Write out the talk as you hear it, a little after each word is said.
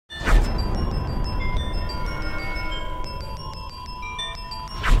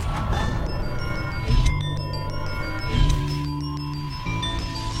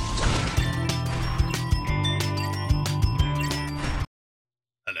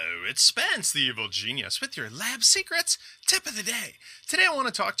it's Spence, the evil genius, with your lab secrets tip of the day. Today I want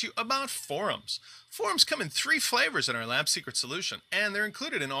to talk to you about forums. Forums come in three flavors in our lab secret solution, and they're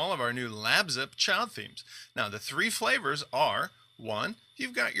included in all of our new LabZip child themes. Now, the three flavors are: one,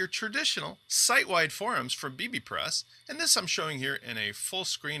 you've got your traditional site-wide forums from bbPress, and this I'm showing here in a full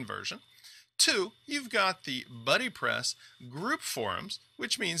screen version. Two, you've got the BuddyPress group forums,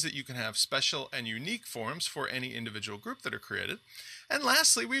 which means that you can have special and unique forums for any individual group that are created. And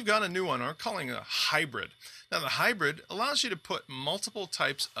lastly, we've got a new one we're calling a hybrid. Now, the hybrid allows you to put multiple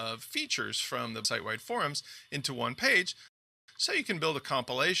types of features from the site-wide forums into one page, so you can build a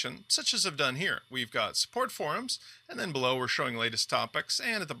compilation, such as I've done here. We've got support forums, and then below we're showing latest topics,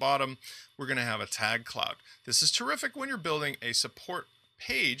 and at the bottom we're going to have a tag cloud. This is terrific when you're building a support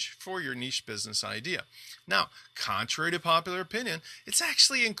page for your niche business idea. Now, contrary to popular opinion, it's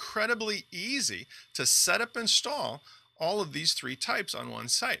actually incredibly easy to set up and install all of these three types on one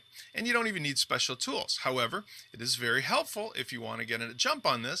site, and you don't even need special tools. However, it is very helpful if you want to get a jump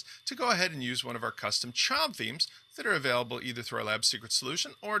on this to go ahead and use one of our custom child themes that are available either through our Lab Secret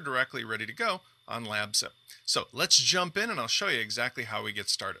solution or directly ready to go on LabZip. So let's jump in and I'll show you exactly how we get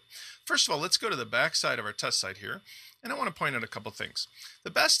started. First of all, let's go to the back side of our test site here. And I want to point out a couple things. The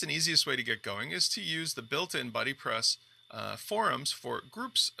best and easiest way to get going is to use the built-in BuddyPress forums for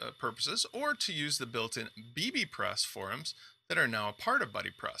groups purposes, or to use the built-in bbPress forums that are now a part of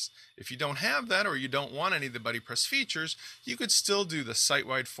BuddyPress. If you don't have that, or you don't want any of the BuddyPress features, you could still do the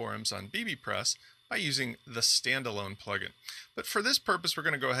site-wide forums on bbPress by using the standalone plugin. But for this purpose, we're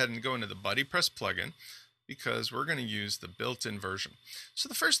going to go ahead and go into the BuddyPress plugin, because we're going to use the built-in version. So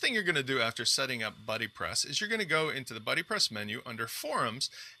the first thing you're going to do after setting up BuddyPress is you're going to go into the BuddyPress menu under Forums,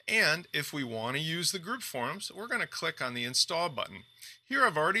 and if we want to use the group forums, we're going to click on the Install button. Here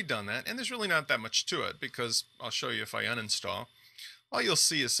I've already done that, and there's really not that much to it, because I'll show you if I uninstall. All you'll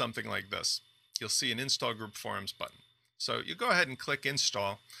see is something like this. You'll see an Install Group Forums button. So you go ahead and click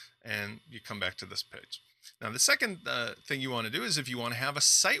Install, and you come back to this page. Now the second thing you want to do is if you want to have a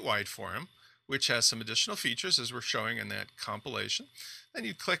site-wide forum, which has some additional features as we're showing in that compilation, then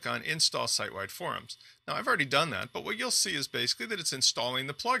you click on Install Site-Wide Forums. Now I've already done that, but what you'll see is basically that it's installing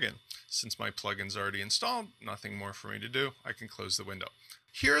the plugin. Since my plugin's already installed, nothing more for me to do. I can close the window.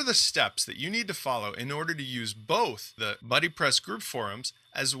 Here are the steps that you need to follow in order to use both the BuddyPress group forums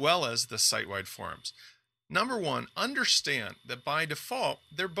as well as the site-wide forums. Number one, understand that by default,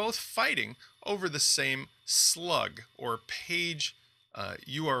 they're both fighting over the same slug or page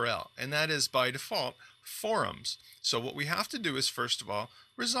URL, and that is by default forums. So what we have to do is, first of all,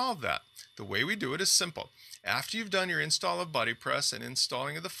 resolve that. The way we do it is simple. After you've done your install of BuddyPress and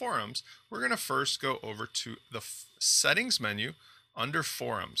installing of the forums, we're going to first go over to the settings menu under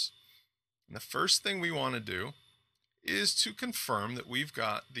forums. And the first thing we want to do is to confirm that we've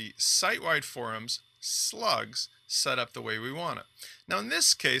got the site-wide forums slugs set up the way we want it. Now in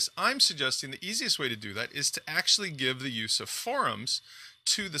this case, I'm suggesting the easiest way to do that is to actually give the use of forums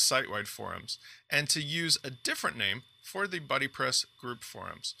to the site-wide forums and to use a different name for the BuddyPress group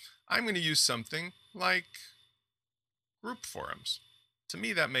forums. I'm going to use something like group forums. To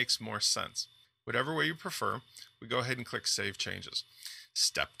me, that makes more sense. Whatever way you prefer, we go ahead and click Save Changes.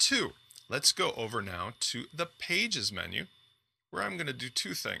 Step 2, let's go over now to the Pages menu, where I'm going to do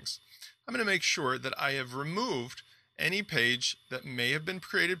two things. I'm going to make sure that I have removed any page that may have been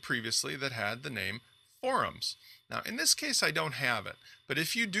created previously that had the name Forums. Now, in this case, I don't have it, but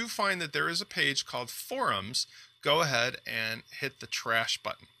if you do find that there is a page called Forums, go ahead and hit the trash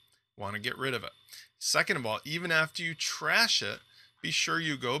button. Want to get rid of it. Second of all, even after you trash it, be sure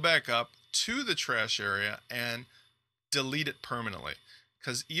you go back up to the trash area and delete it permanently,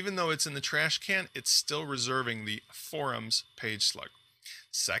 because even though it's in the trash can, it's still reserving the Forums page slug.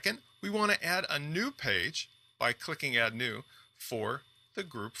 Second, we want to add a new page by clicking Add New for the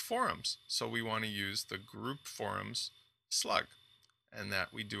group forums. So we want to use the group forums slug, and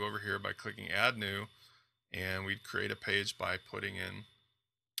that we do over here by clicking Add New, and we'd create a page by putting in,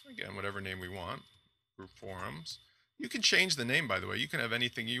 again, whatever name we want, group forums. You can change the name, by the way. You can have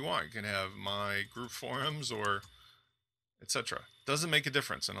anything you want. You can have My Group Forums or etc. Doesn't make a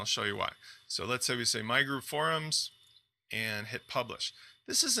difference, and I'll show you why. So let's say we say My Group Forums and hit Publish.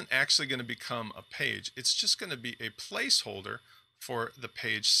 This isn't actually going to become a page. It's just going to be a placeholder for the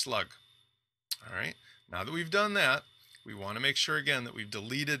page slug. All right. Now that we've done that, we want to make sure again that we've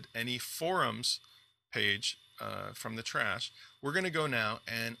deleted any forums page from the trash. We're going to go now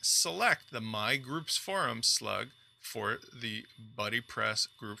and select the My Groups Forums slug for the BuddyPress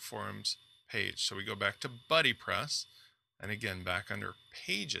group forums page. So we go back to BuddyPress, and again back under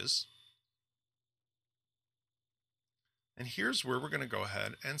Pages. And here's where we're going to go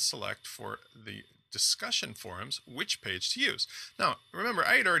ahead and select for the discussion forums which page to use. Now, remember,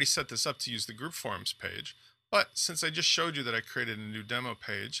 I had already set this up to use the group forums page, but since I just showed you that I created a new demo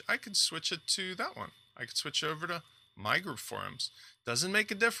page, I could switch it to that one. I could switch over to my group forums. Doesn't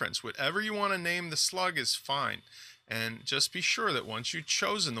make a difference. Whatever you want to name the slug is fine. And just be sure that once you've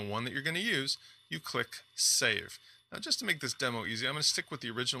chosen the one that you're going to use, you click Save. Now, just to make this demo easy, I'm going to stick with the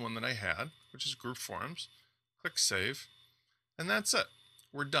original one that I had, which is group forums. Click Save. And that's it.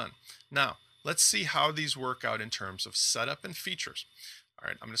 We're done. Now, let's see how these work out in terms of setup and features. All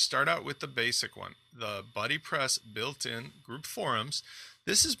right, I'm going to start out with the basic one, the BuddyPress built-in group forums.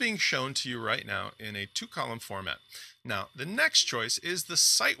 This is being shown to you right now in a 2-column format. Now, the next choice is the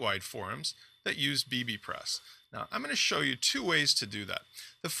site-wide forums that use bbPress. Now, I'm going to show you 2 ways to do that.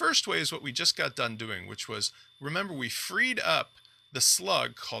 The first way is what we just got done doing, which was, remember, we freed up the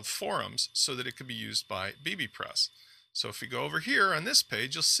slug called forums so that it could be used by bbPress. So if we go over here on this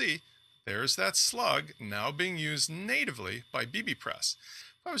page, you'll see there's that slug now being used natively by bbPress.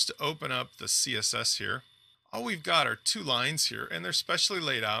 If I was to open up the CSS here, all we've got are 2 lines here, and they're specially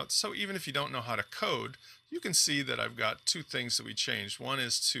laid out, so even if you don't know how to code, you can see that I've got 2 things that we changed. One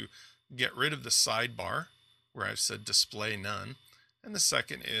is to get rid of the sidebar, where I've said display none, and the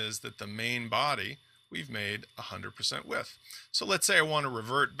second is that the main body we've made 100% width. So let's say I want to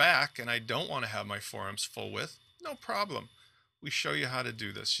revert back and I don't want to have my forums full width. No problem. We show you how to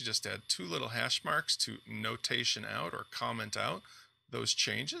do this. You just add 2 little hash marks to notation out or comment out those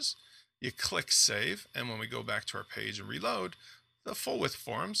changes. You click Save, and when we go back to our page and reload, the full width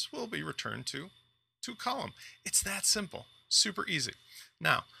forums will be returned to 2-column. It's that simple. Super easy.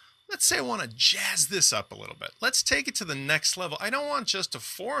 Now, let's say I want to jazz this up a little bit. Let's take it to the next level. I don't want just a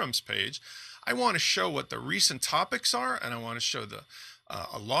forums page. I want to show what the recent topics are, and I want to show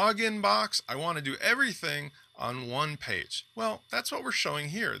a login box. I want to do everything on one page. Well, that's what we're showing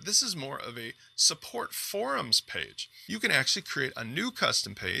here. This is more of a support forums page. You can actually create a new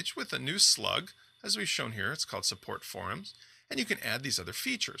custom page with a new slug, as we've shown here. It's called support forums, and you can add these other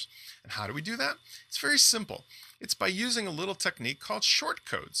features. And how do we do that? It's very simple. It's by using a little technique called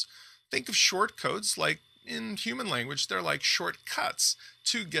shortcodes. Think of shortcodes like in human language, they're like shortcuts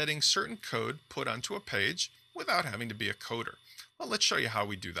to getting certain code put onto a page without having to be a coder. Well, let's show you how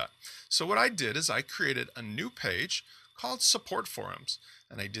we do that. So what I did is I created a new page called Support Forums.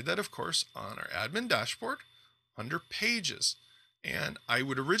 And I did that, of course, on our admin dashboard under Pages. And I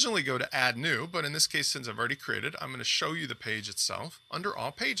would originally go to Add New, but in this case, since I've already created, I'm going to show you the page itself under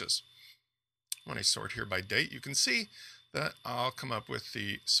All Pages. When I sort here by date, you can see that I'll come up with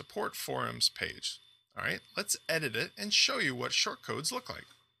the Support Forums page. All right, let's edit it and show you what shortcodes look like.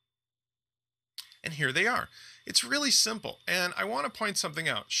 And here they are. It's really simple, and I want to point something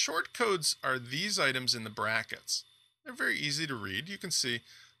out. Shortcodes are these items in the brackets. They're very easy to read. You can see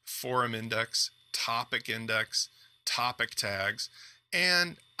forum index, topic tags,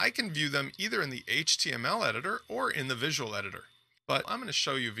 and I can view them either in the HTML editor or in the visual editor. But I'm going to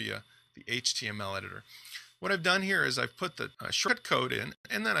show you via the HTML editor. What I've done here is I've put the short code in,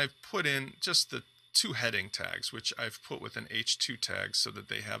 and then I've put in just the 2 heading tags, which I've put with an H2 tag so that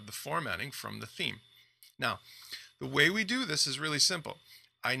they have the formatting from the theme. Now, the way we do this is really simple.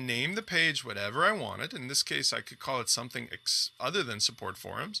 I name the page whatever I wanted. In this case, I could call it something other than support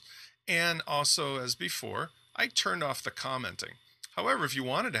forums. And also, as before, I turned off the commenting. However, if you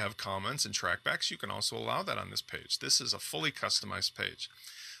wanted to have comments and trackbacks, you can also allow that on this page. This is a fully customized page.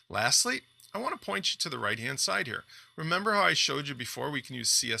 Lastly, I want to point you to the right-hand side here. Remember how I showed you before we can use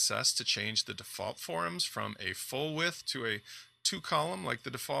CSS to change the default forums from a full width to a 2-column like the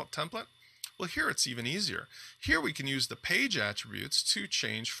default template? Well, here it's even easier. Here we can use the page attributes to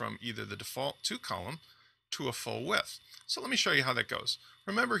change from either the default 2-column to a full width. So let me show you how that goes.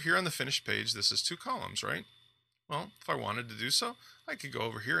 Remember here on the finished page, this is 2 columns, right? Well, if I wanted to do so, I could go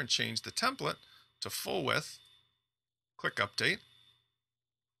over here and change the template to full width, click Update,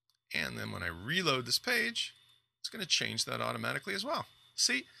 and then when I reload this page, it's going to change that automatically as well.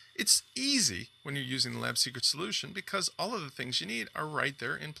 See, it's easy when you're using the Lab Secrets solution because all of the things you need are right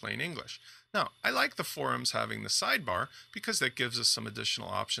there in plain English. Now, I like the forums having the sidebar because that gives us some additional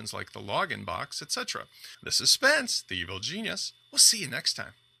options like the login box, etc. This is Spence, the Evil Genius. We'll see you next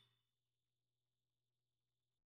time.